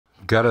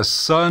Got a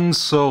Sunn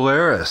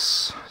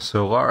Solaris.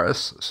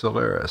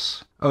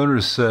 Solaris.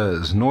 Owner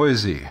says,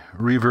 noisy,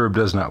 reverb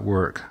does not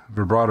work,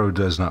 vibrato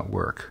does not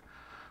work.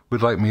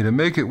 Would like me to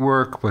make it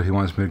work, but he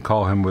wants me to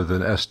call him with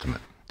an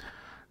estimate.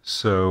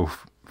 So,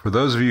 for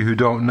those of you who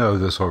don't know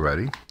this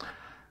already,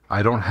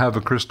 I don't have a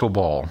crystal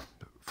ball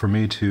for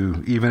me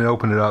to even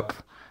open it up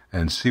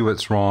and see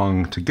what's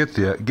wrong. To give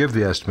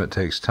the estimate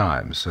takes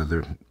time, so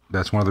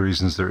that's one of the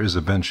reasons there is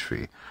a bench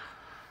fee.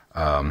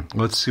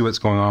 Let's see what's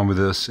going on with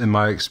this. In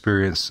my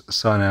experience,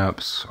 Sunn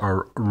amps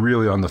are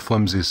really on the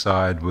flimsy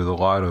side with a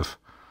lot of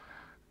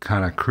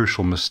kind of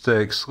crucial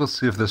mistakes. Let's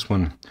see if this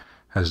one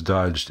has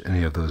dodged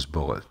any of those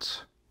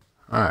bullets.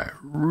 All right,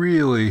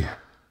 really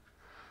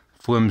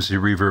flimsy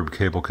reverb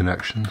cable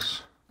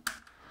connections.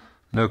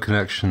 No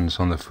connections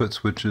on the foot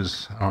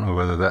switches. I don't know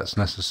whether that's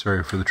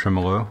necessary for the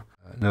tremolo.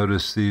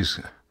 Notice these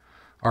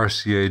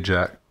RCA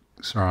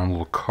jacks are on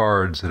little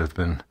cards that have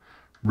been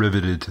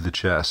riveted to the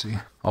chassis.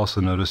 Also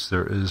notice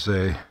there is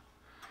a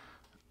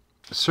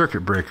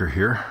circuit breaker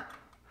here,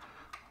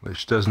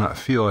 which does not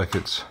feel like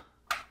it's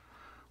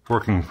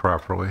working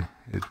properly.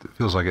 It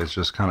feels like it's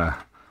just kind of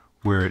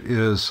where it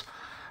is.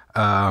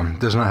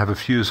 Does not have a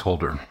fuse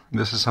holder.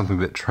 This is something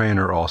that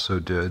Trainer also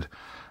did.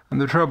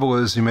 And the trouble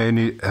is you may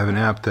have an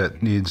amp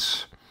that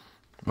needs,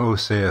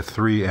 say a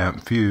 3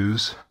 amp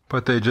fuse,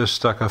 but they just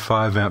stuck a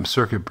 5 amp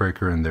circuit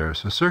breaker in there.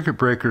 So circuit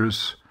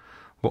breakers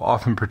will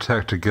often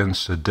protect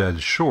against a dead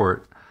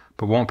short,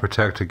 but won't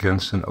protect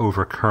against an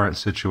overcurrent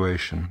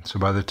situation. So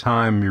by the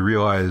time you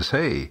realize,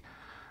 hey,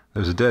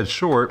 there's a dead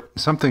short,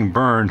 something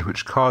burned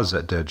which caused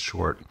that dead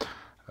short.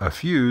 A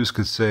fuse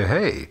could say,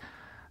 hey,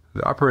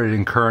 the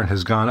operating current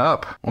has gone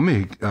up. Let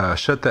me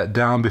shut that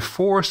down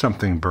before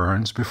something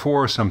burns,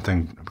 before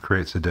something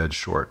creates a dead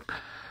short.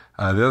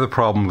 The other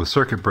problem with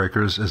circuit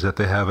breakers is that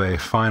they have a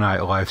finite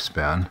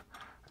lifespan.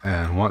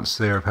 And once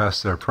they are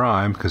past their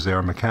prime, because they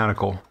are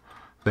mechanical,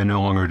 they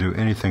no longer do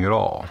anything at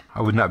all.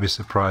 I would not be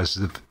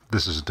surprised if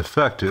this is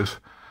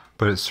defective,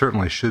 but it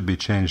certainly should be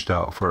changed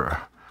out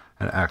for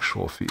an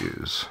actual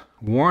fuse.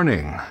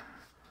 Warning!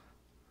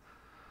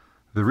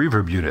 The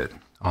reverb unit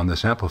on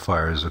this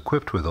amplifier is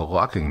equipped with a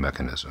locking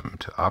mechanism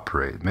to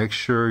operate. Make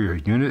sure your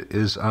unit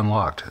is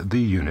unlocked.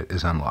 The unit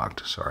is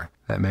unlocked, sorry.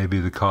 That may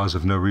be the cause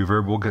of no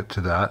reverb. We'll get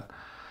to that.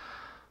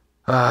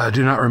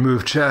 Do not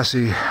remove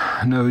chassis.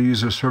 No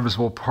user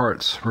serviceable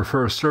parts.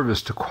 Refer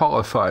service to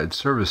qualified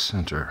service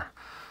center.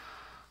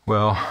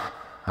 Well,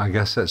 I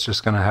guess that's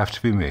just going to have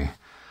to be me.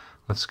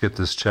 Let's get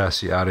this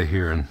chassis out of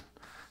here and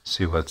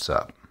see what's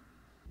up.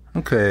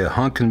 Okay, a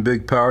honkin'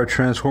 big power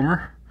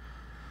transformer.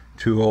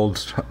 2 old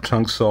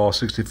Tungstall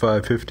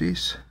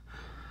 6550s.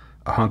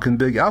 A honkin'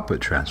 big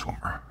output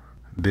transformer.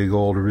 Big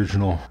old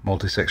original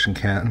multi-section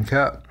Canton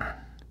cap.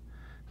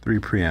 3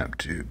 preamp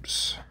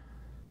tubes.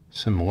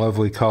 Some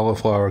lovely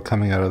cauliflower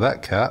coming out of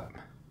that cap.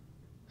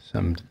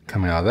 Some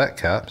coming out of that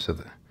cap, so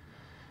that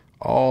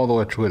all the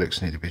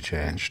electrolytics need to be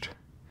changed.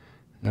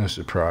 No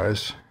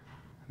surprise.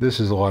 This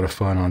is a lot of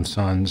fun on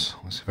Sunns.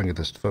 Let's see if I can get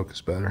this to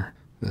focus better.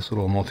 This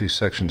little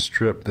multi-section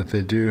strip that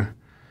they do,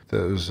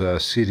 those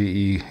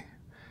CDE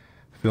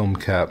film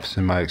caps,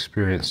 in my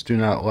experience, do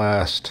not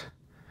last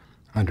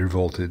under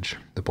voltage,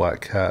 the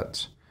black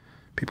cats.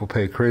 People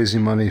pay crazy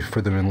money for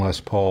them in Les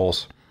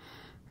Pauls.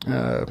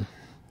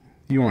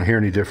 You won't hear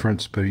any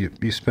difference, but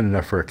you spend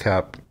enough for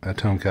a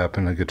tone cap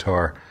and a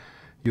guitar,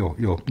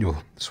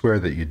 you'll swear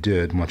that you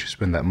did once you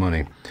spend that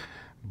money.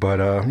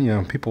 But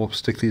people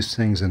stick these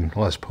things in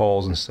Les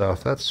Pauls and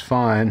stuff. That's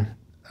fine.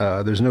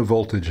 There's no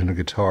voltage in a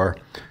guitar,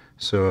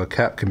 so a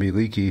cap can be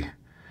leaky,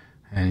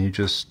 and you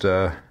just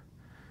and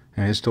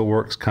it still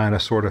works, kind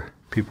of, sort of.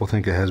 People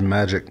think it has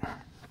magic.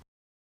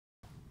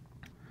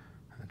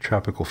 A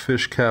tropical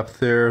fish cap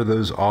there.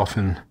 Those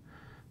often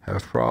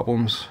have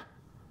problems.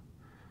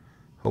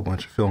 Whole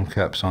bunch of film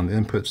caps on the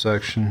input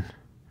section.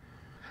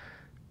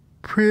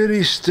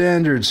 Pretty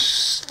standard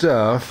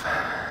stuff.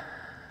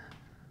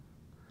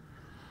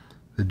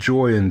 The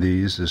joy in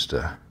these is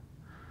to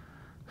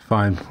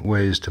find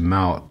ways to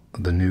mount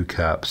the new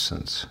caps,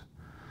 since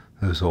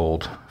those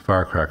old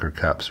firecracker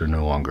caps are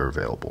no longer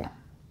available.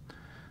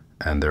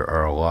 And there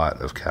are a lot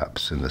of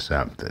caps in this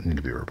amp that need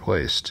to be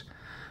replaced.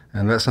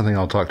 And that's something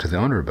I'll talk to the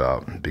owner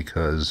about,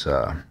 because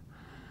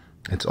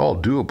it's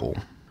all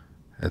doable.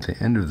 At the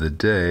end of the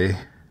day,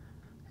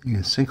 you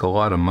can sink a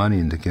lot of money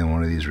into getting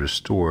one of these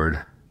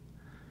restored,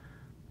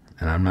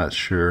 and I'm not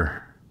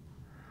sure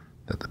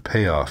that the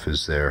payoff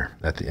is there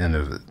at the end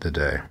of the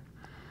day.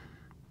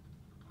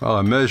 Well,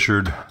 I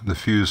measured the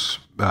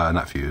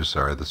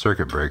the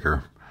circuit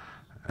breaker,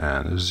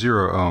 and there's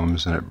 0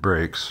 ohms and it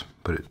breaks,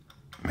 but it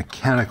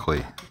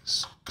mechanically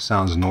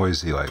sounds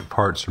noisy, like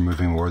parts are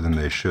moving more than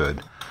they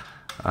should.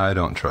 I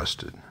don't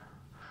trust it.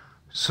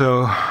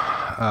 So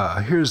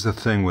here's the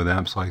thing with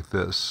amps like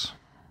this.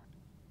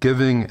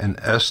 Giving an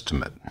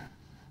estimate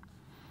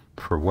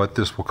for what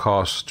this will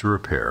cost to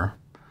repair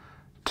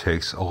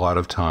takes a lot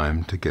of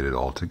time to get it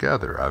all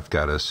together. I've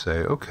got to say,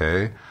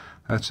 okay,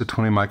 That's a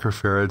 20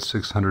 microfarad,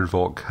 600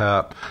 volt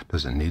cap.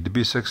 Does it need to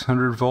be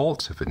 600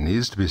 volts? If it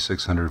needs to be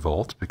 600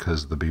 volts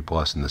because of the B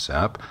plus in this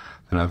amp,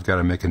 then I've got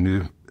to make a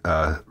new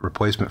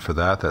replacement for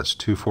that. That's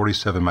two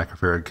 47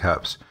 microfarad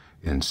caps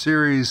in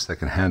series that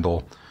can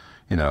handle,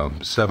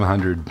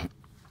 700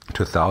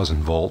 to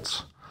 1,000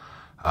 volts.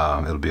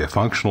 It'll be a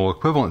functional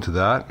equivalent to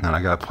that, and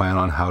I got to plan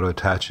on how to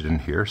attach it in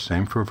here.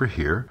 Same for over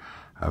here.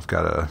 I've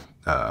got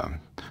to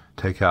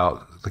take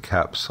out the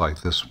caps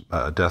like this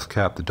death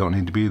cap that don't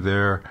need to be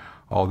there.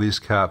 All these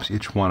caps,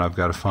 each one I've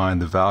got to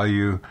find the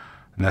value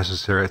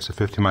necessary. It's a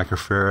 50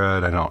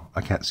 microfarad.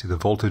 I can't see the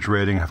voltage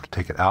rating. I have to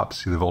take it out to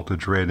see the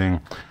voltage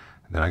rating.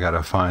 And then I got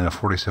to find a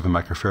 47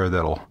 microfarad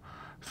that'll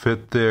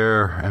fit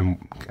there,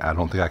 and I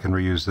don't think I can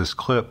reuse this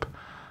clip.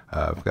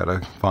 I've got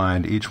to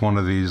find each one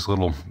of these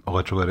little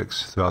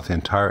electrolytics throughout the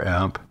entire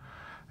amp,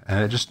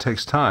 and it just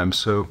takes time.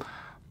 So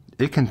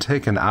it can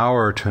take an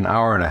hour to an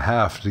hour and a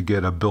half to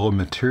get a bill of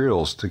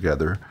materials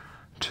together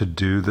to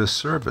do this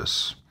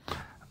service.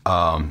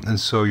 And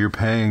so you're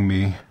paying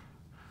me,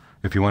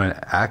 if you want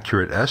an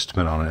accurate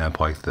estimate on an amp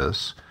like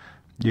this,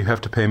 you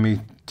have to pay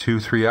me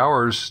 2-3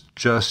 hours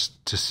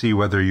just to see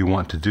whether you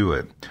want to do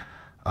it.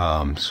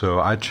 So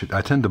I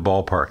tend to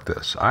ballpark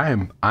this.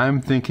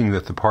 I'm thinking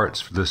that the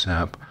parts for this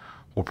amp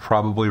will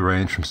probably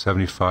range from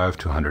 $75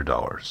 to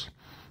 $100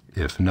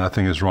 if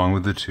nothing is wrong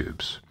with the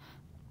tubes.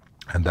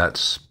 And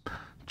that's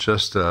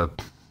just a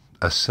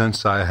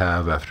sense I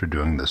have after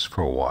doing this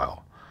for a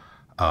while.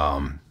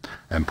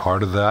 And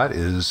part of that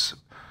is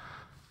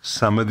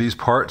some of these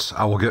parts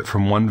I will get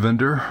from one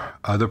vendor,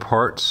 other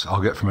parts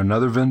I'll get from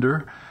another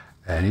vendor,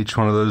 and each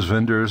one of those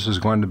vendors is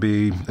going to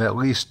be at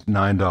least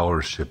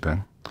 $9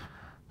 shipping.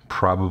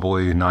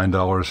 Probably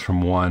 $9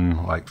 from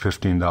one, like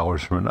 $15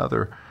 from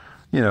another.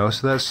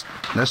 So that's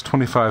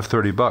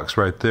 $25-$30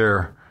 right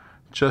there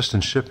just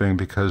in shipping,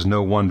 because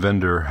no one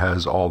vendor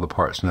has all the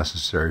parts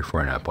necessary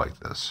for an amp like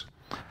this.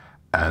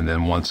 And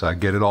then once I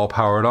get it all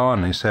powered on,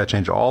 and you say I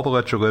change all the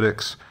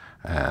electrolytics,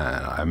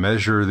 and I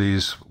measure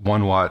these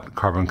 1 watt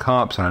carbon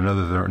comps, and I know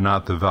that they're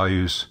not the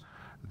values,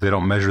 they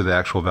don't measure the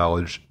actual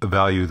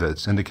value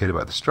that's indicated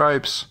by the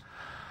stripes.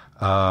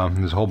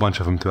 There's a whole bunch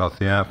of them throughout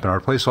the amp, and I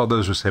replace all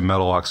those with, say,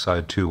 metal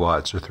oxide 2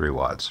 watts or 3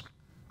 watts.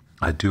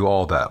 I do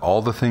all that.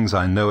 All the things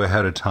I know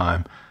ahead of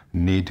time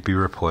need to be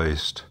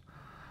replaced.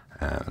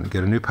 And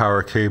get a new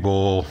power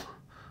cable.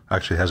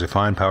 Actually, it has a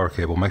fine power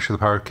cable. Make sure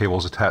the power cable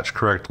is attached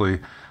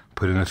correctly.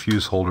 Put in a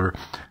fuse holder.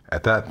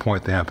 At that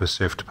point, the amp is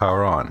safe to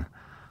power on.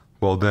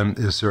 Well, then,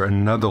 is there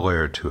another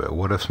layer to it?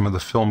 What if some of the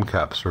film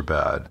caps are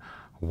bad?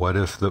 What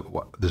if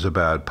there's a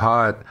bad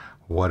pot?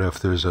 What if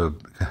there's a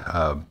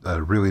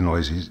really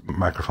noisy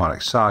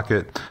microphonic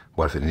socket?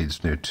 What if it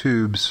needs new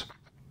tubes?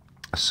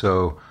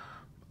 So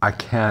I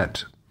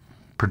can't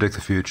predict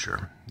the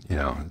future.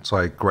 It's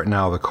like right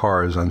now the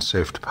car is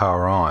unsafe to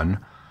power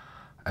on,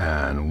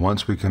 and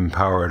once we can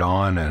power it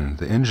on and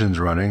the engine's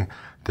running,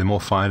 then we'll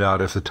find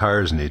out if the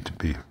tires need to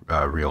be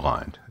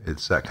realigned.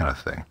 It's that kind of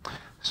thing.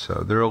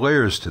 So there are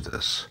layers to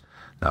this.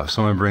 Now, if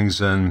someone brings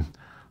in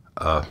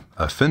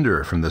a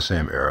Fender from the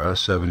same era, a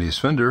 70s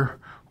Fender,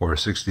 or a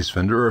 60s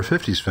Fender, or a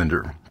 50s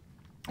Fender,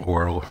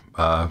 or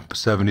a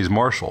 70s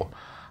Marshall,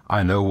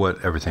 I know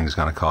what everything's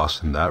going to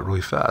cost in that really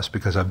fast,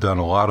 because I've done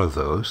a lot of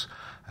those,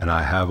 and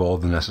I have all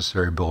the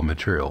necessary bill of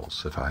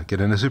materials. If I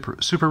get in a super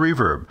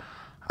reverb,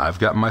 I've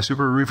got my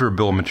super reverb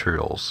bill of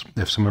materials.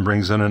 If someone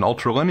brings in an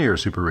ultra linear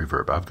super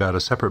reverb, I've got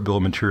a separate bill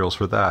of materials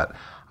for that.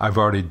 I've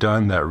already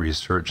done that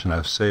research, and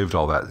I've saved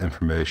all that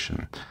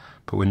information.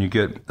 But when you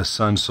get a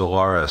Sunn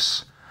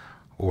Solarus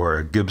or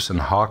a Gibson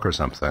Hawk or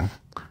something,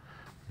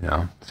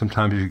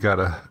 sometimes you've got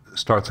to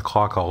start the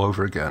clock all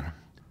over again.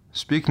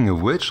 Speaking of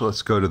which,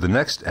 let's go to the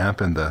next amp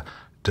in the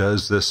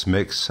Does This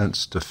Make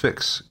Sense to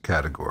Fix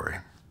category.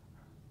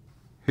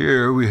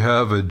 Here we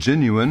have a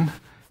genuine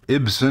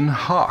Gibson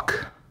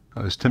Hawk.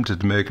 I was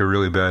tempted to make a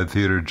really bad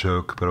theater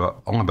joke, but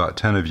only about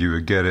 10 of you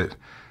would get it,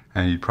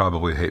 and you'd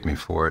probably hate me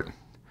for it.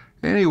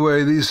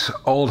 Anyway, these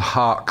old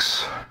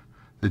Hawks,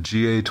 the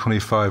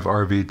GA25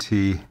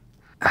 RVT,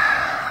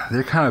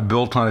 they're kind of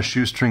built on a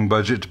shoestring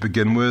budget to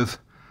begin with.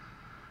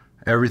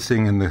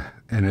 Everything in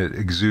it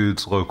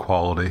exudes low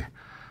quality.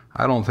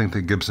 I don't think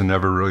that Gibson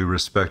ever really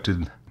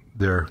respected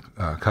their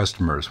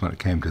customers when it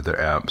came to their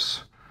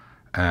amps.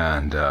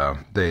 And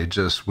they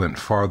just went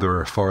farther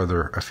and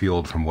farther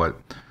afield from what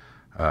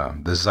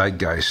the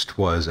zeitgeist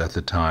was at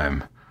the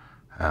time.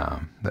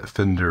 That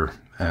Fender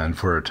and,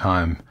 for a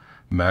time,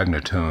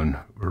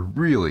 Magnatone were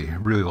really,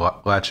 really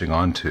latching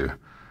onto.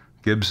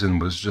 Gibson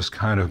was just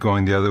kind of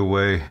going the other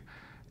way,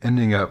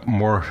 ending up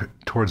more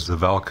towards the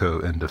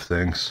Valco end of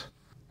things.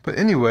 But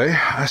anyway,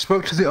 I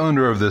spoke to the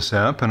owner of this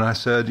amp, and I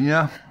said,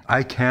 yeah,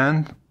 I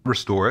can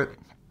restore it.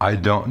 I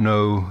don't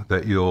know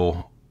that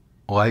you'll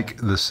like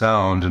the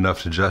sound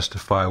enough to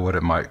justify what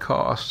it might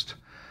cost.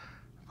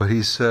 But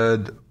he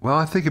said, well,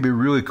 I think it'd be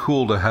really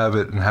cool to have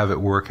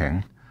it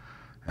working.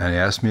 And he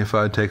asked me if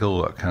I'd take a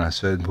look. And I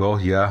said, well,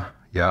 yeah,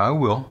 I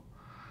will.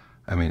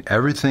 I mean,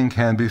 everything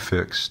can be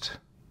fixed.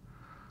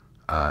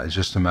 It's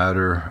just a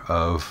matter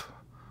of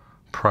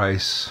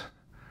price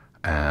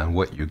and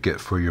what you get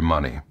for your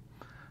money.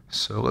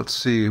 So let's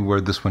see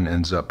where this one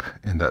ends up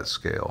in that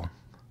scale.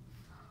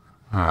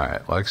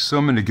 Alright, like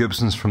so many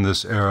Gibsons from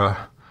this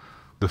era,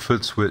 the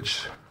foot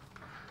switch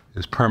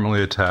is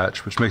permanently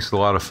attached, which makes it a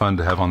lot of fun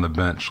to have on the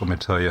bench, let me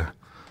tell you.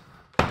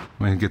 Let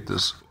me get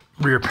this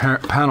rear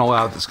panel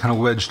out that's kind of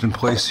wedged in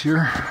place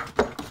here,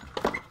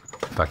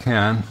 if I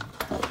can.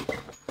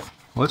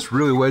 Well, it's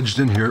really wedged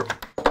in here.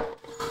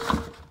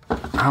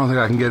 I don't think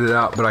I can get it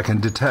out, but I can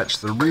detach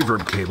the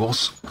reverb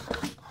cables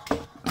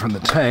from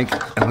the tank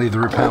and leave the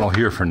rear panel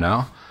here for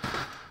now.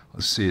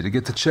 Let's see, to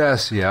get the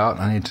chassis out,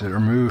 I need to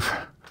remove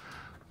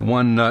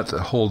one nut that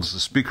holds the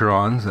speaker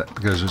on,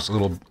 because there's a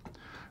little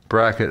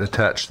bracket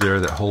attached there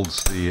that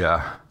holds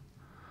the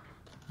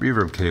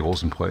reverb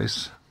cables in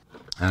place.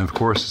 And of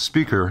course, the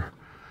speaker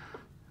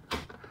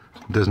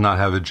does not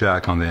have a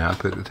jack on the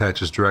amp. It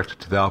attaches directly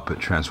to the output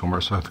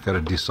transformer, so I've got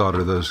to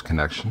desolder those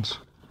connections.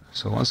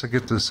 So once I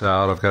get this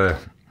out, I've got to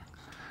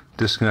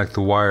disconnect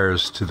the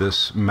wires to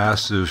this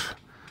massive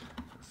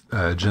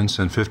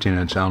Gibson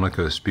 15-inch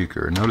Alnico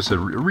speaker. Notice a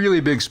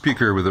really big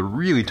speaker with a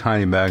really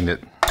tiny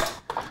magnet.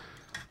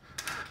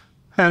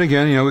 And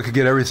again, you know, we could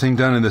get everything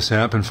done in this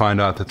amp and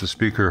find out that the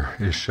speaker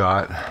is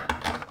shot.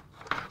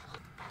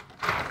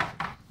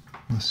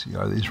 Let's see,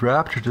 are these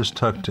wrapped or just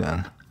tucked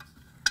in?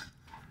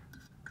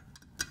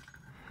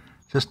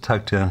 Just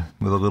tucked in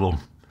with a little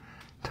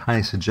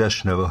tiny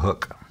suggestion of a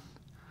hook.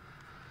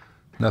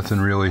 Nothing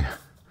really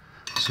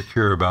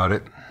secure about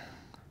it.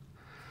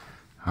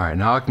 Alright,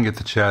 now I can get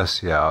the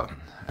chassis out,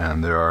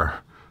 and there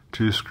are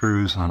 2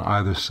 screws on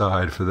either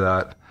side for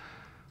that.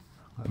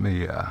 Let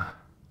me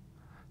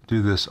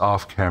do this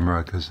off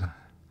camera, because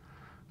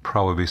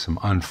probably be some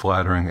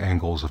unflattering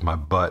angles of my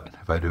butt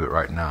if I do it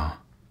right now.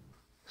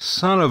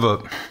 Son of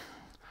a...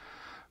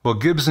 Well,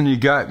 Gibson, you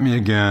got me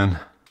again.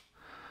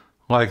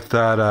 Like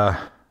that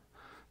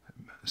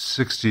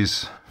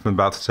 60s, from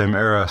about the same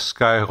era,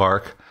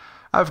 Skylark.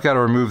 I've got to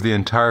remove the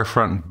entire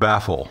front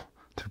baffle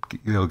to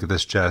get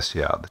this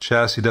chassis out. The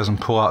chassis doesn't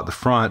pull out the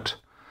front,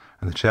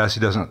 and the chassis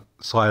doesn't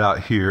slide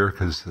out here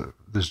because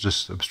there's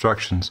just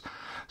obstructions.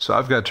 So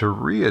I've got to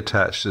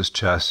reattach this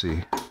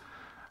chassis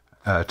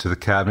to the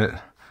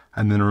cabinet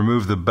and then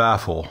remove the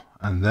baffle,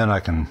 and then I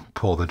can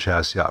pull the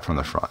chassis out from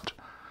the front.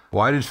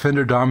 Why did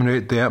Fender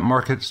dominate the amp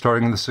market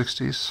starting in the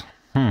 60s?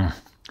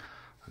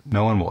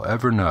 No one will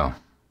ever know.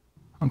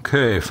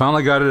 Okay,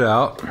 finally got it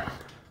out.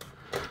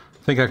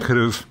 I think I could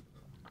have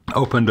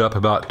opened up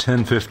about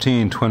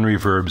 10-15 twin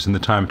reverbs in the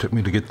time it took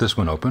me to get this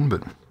one open,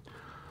 but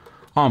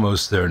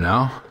almost there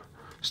now.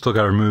 Still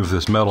got to remove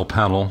this metal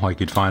panel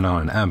like you'd find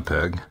on an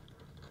Ampeg.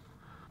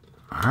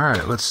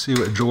 Alright, let's see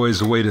what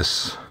joys await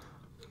us.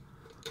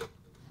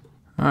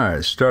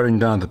 Alright, starting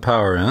down the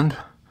power end,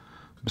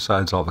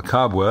 besides all the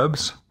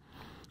cobwebs,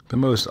 the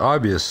most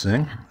obvious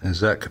thing is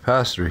that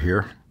capacitor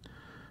here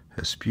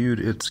has spewed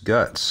its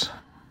guts.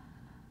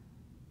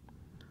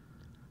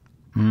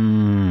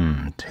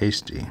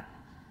 Tasty.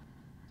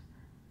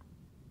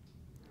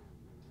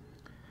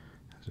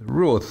 As a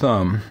rule of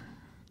thumb,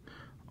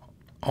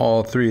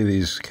 all 3 of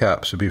these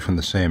caps would be from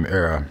the same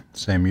era,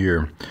 same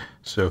year.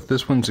 So if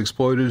this one's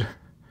exploded,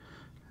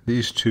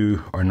 these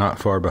 2 are not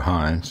far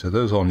behind, so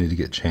those all need to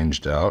get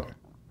changed out.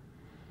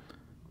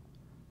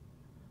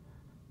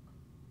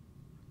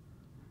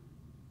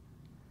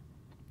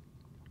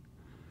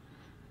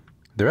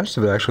 The rest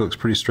of it actually looks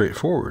pretty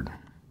straightforward.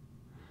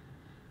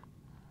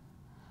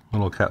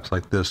 Little caps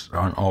like this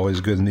aren't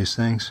always good in these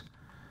things.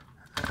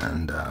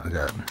 And we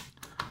got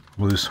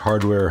loose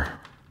hardware,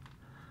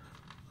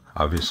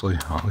 obviously,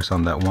 at least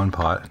on that one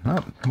pot.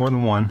 Not more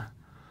than one.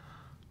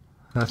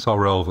 That's all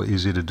relatively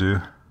easy to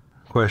do.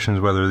 Question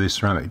is whether these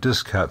ceramic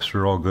disc caps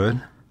are all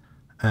good.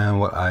 And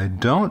what I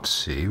don't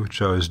see,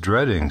 which I was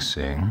dreading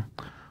seeing,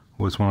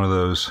 was one of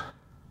those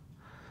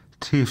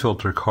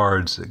T-filter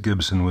cards that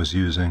Gibson was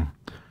using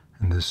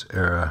in this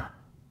era.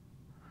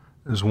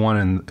 There's one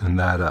in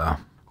that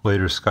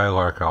later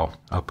Skylark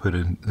I'll put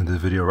in the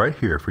video right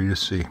here for you to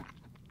see.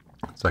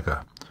 It's like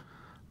a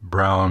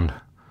brown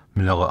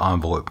manila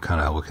envelope kind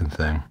of looking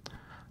thing.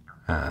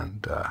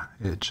 And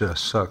it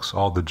just sucks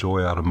all the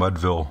joy out of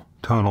Mudville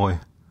tonally.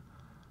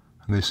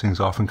 And these things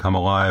often come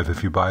alive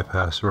if you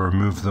bypass or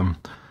remove them.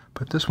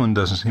 But this one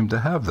doesn't seem to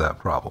have that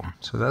problem,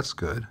 so that's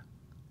good.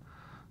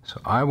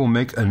 So I will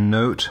make a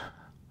note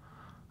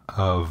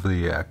of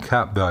the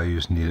cap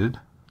values needed,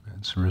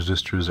 and some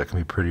resistors that can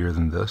be prettier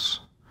than this,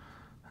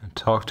 and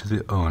talk to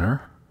the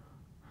owner.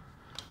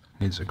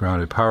 Needs a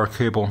grounded power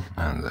cable,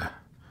 and the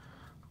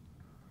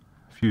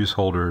fuse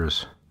holder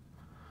is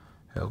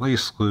at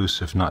least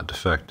loose if not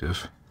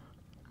defective.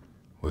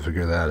 We'll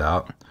figure that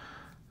out,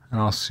 and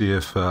I'll see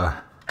if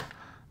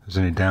there's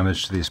any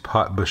damage to these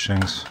pot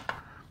bushings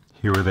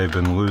here where they've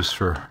been loose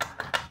for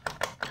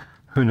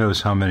who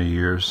knows how many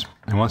years.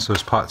 And once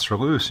those pots are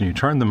loose and you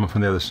turn them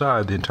from the other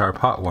side, the entire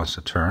pot wants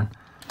to turn.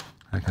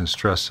 I can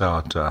stress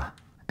out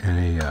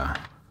any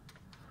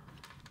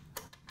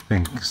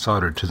thing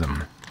soldered to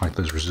them, like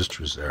those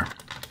resistors there.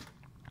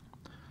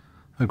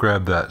 I'll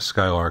grab that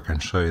Skylark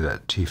and show you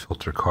that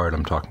T-filter card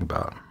I'm talking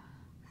about.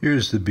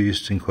 Here's the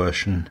beast in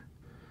question.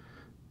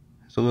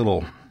 It's a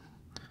little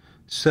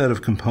set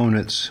of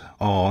components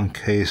all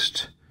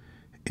encased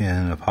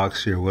in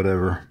epoxy or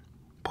whatever,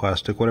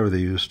 plastic, whatever they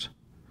used.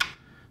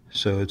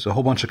 So it's a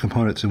whole bunch of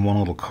components in one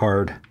little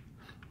card.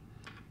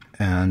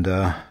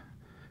 And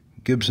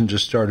Gibson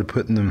just started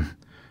putting them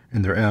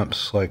in their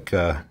amps like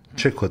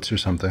chiclets or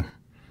something.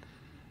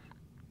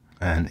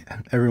 And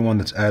every one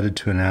that's added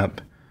to an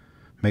amp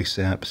makes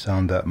the amp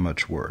sound that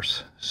much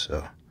worse.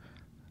 So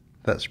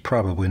that's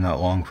probably not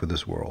long for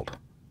this world.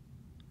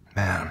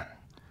 Man,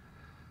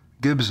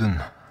 Gibson.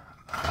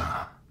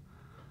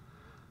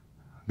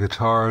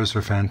 Guitars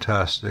are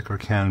fantastic, or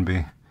can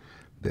be.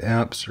 The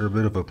amps are a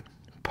bit of a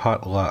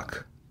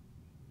potluck.